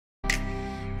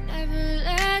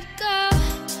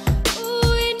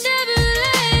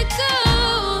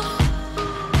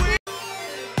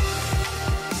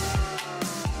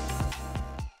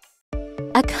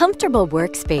comfortable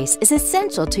workspace is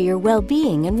essential to your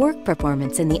well-being and work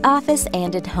performance in the office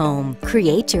and at home.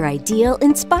 Create your ideal,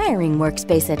 inspiring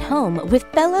workspace at home with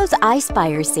Fellows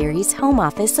iSpire Series Home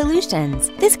Office Solutions.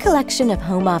 This collection of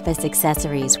home office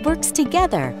accessories works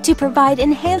together to provide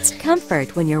enhanced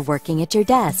comfort when you're working at your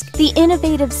desk. The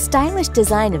innovative, stylish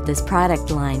design of this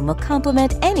product line will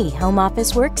complement any home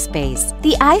office workspace.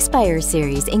 The iSpire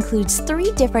Series includes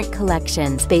 3 different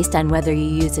collections based on whether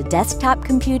you use a desktop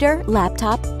computer,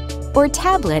 laptop, or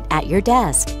tablet at your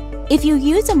desk. If you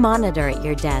use a monitor at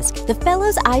your desk, the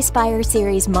Fellows iSpire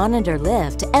Series Monitor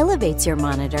Lift elevates your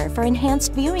monitor for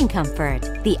enhanced viewing comfort.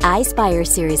 The iSpire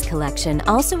Series collection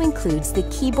also includes the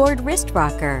keyboard wrist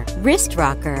rocker,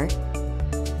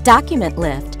 document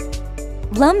lift,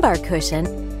 lumbar cushion,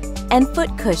 and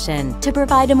foot cushion to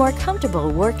provide a more comfortable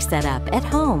work setup at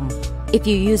home. If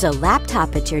you use a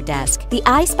laptop at your desk, the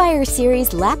iSpire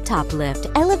Series Laptop Lift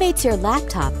elevates your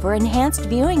laptop for enhanced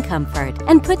viewing comfort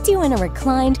and puts you in a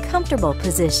reclined, comfortable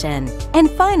position. And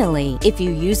finally, if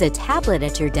you use a tablet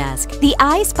at your desk, the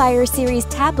iSpire Series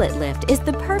Tablet Lift is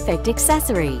the perfect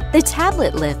accessory. The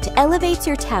Tablet Lift elevates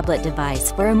your tablet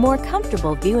device for a more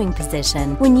comfortable viewing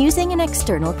position when using an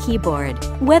external keyboard.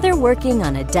 Whether working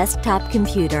on a desktop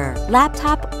computer,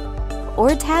 laptop,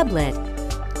 or tablet,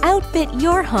 outfit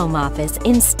your home office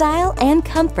in style and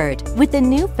comfort with the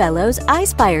new Fellows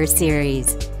iSpire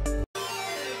Series.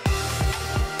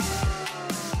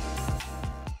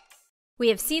 We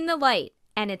have seen the light,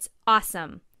 and it's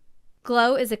awesome.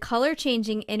 Glow is a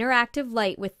color-changing interactive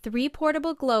light with 3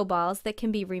 portable glow balls that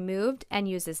can be removed and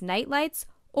used as night lights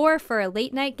or for a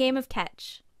late-night game of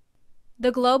catch.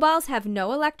 The glow balls have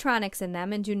no electronics in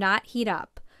them and do not heat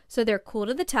up, so they're cool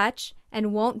to the touch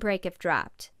and won't break if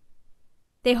dropped.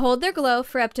 They hold their glow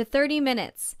for up to 30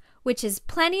 minutes, which is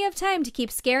plenty of time to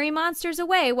keep scary monsters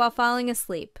away while falling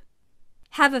asleep.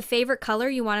 Have a favorite color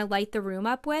you want to light the room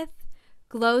up with?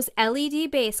 Glow's LED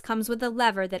base comes with a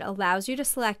lever that allows you to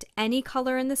select any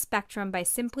color in the spectrum by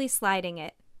simply sliding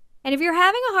it. And if you're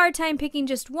having a hard time picking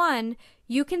just one,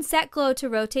 you can set Glow to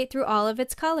rotate through all of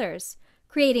its colors,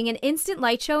 creating an instant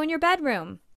light show in your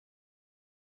bedroom.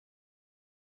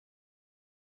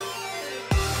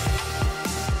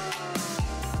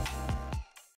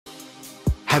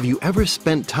 Have you ever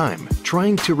spent time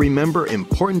trying to remember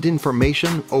important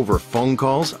information over phone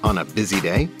calls on a busy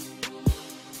day?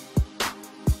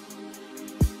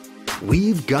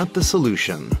 We've got the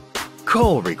solution.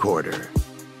 Call Recorder.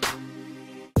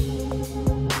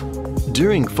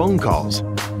 During phone calls,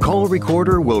 Call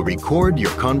Recorder will record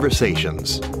your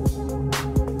conversations.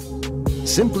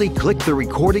 Simply click the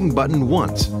recording button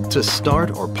once to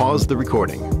start or pause the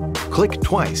recording. Click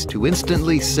twice to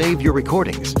instantly save your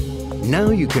recordings.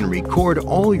 Now you can record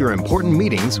all your important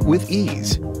meetings with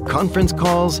ease. Conference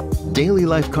calls, daily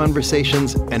life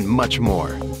conversations, and much more.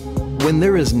 When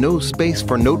there is no space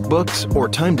for notebooks or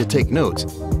time to take notes,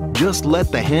 just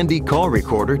let the handy call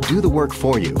recorder do the work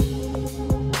for you.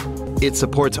 It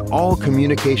supports all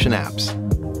communication apps.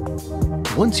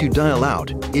 Once you dial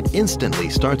out, it instantly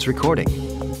starts recording.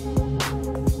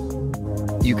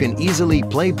 You can easily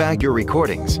play back your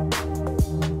recordings,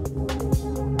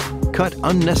 cut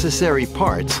unnecessary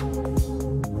parts,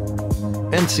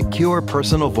 and secure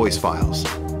personal voice files.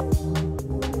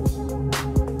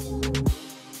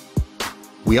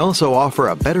 We also offer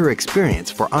a better experience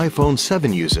for iPhone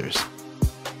 7 users.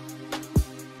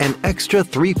 An extra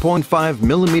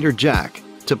 3.5mm jack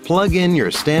to plug in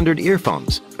your standard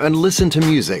earphones and listen to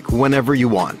music whenever you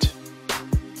want.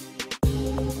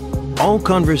 All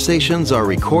conversations are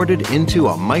recorded into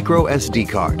a micro SD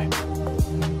card,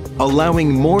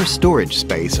 allowing more storage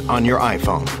space on your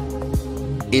iPhone.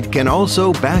 It can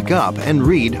also back up and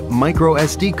read micro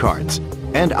SD cards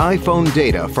and iPhone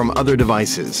data from other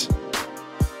devices.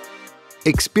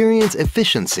 Experience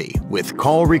efficiency with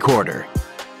Call Recorder.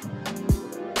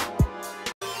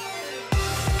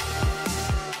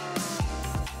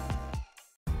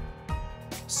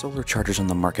 Solar chargers on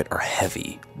the market are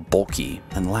heavy, bulky,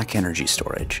 and lack energy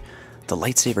storage. The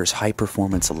lightsaber's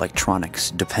high-performance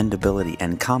electronics, dependability,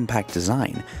 and compact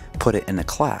design put it in a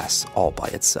class all by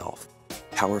itself.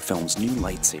 PowerFilm's new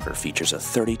lightsaber features a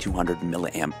 3200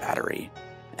 mAh battery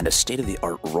and a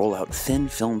state-of-the-art roll-out thin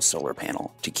film solar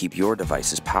panel to keep your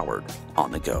devices powered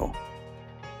on the go.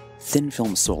 Thin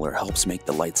film solar helps make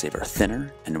the lightsaber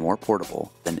thinner and more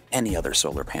portable than any other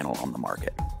solar panel on the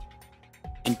market.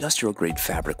 Industrial-grade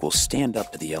fabric will stand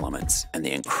up to the elements, and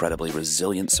the incredibly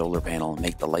resilient solar panel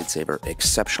make the lightsaber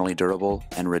exceptionally durable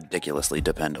and ridiculously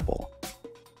dependable.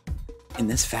 In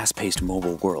this fast-paced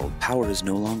mobile world, power is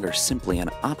no longer simply an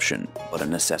option, but a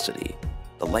necessity.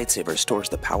 The lightsaber stores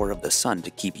the power of the sun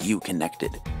to keep you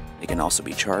connected. It can also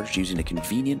be charged using a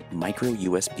convenient micro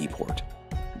USB port.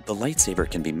 The lightsaber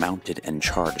can be mounted and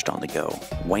charged on the go,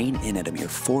 weighing in at a mere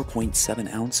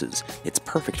 4.7 ounces. It's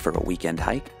perfect for a weekend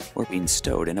hike or being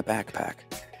stowed in a backpack.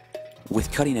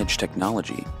 With cutting-edge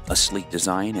technology, a sleek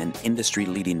design, and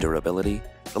industry-leading durability,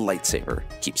 the lightsaber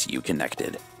keeps you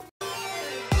connected.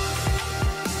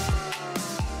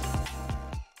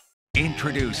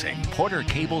 Introducing Porter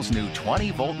Cable's new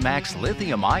 20-volt max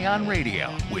lithium-ion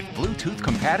radio with Bluetooth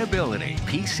compatibility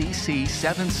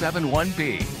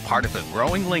PCC771B, part of the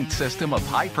growing linked system of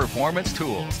high-performance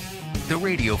tools. The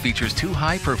radio features 2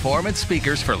 high-performance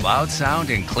speakers for loud sound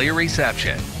and clear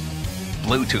reception.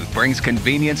 Bluetooth brings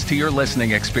convenience to your listening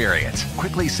experience.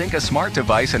 Quickly sync a smart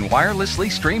device and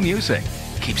wirelessly stream music.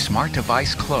 Keep smart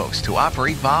device close to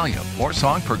operate volume or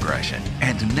song progression,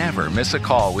 and never miss a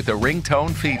call with the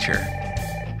ringtone feature.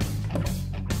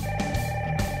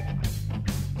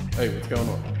 Hey, what's going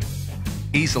on?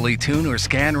 Easily tune or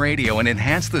scan radio and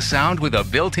enhance the sound with a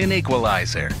built-in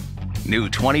equalizer. New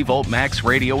 20-volt max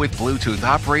radio with Bluetooth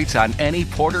operates on any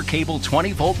Porter Cable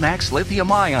 20-volt max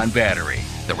lithium-ion battery.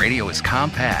 The radio is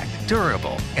compact,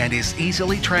 durable, and is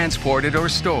easily transported or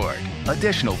stored.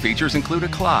 Additional features include a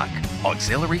clock,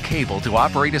 auxiliary cable to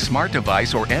operate a smart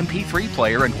device or MP3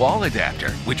 player, and wall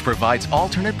adapter, which provides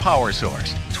alternate power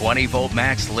source. 20-volt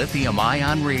max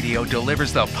lithium-ion radio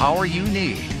delivers the power you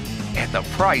need at the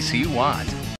price you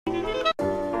want.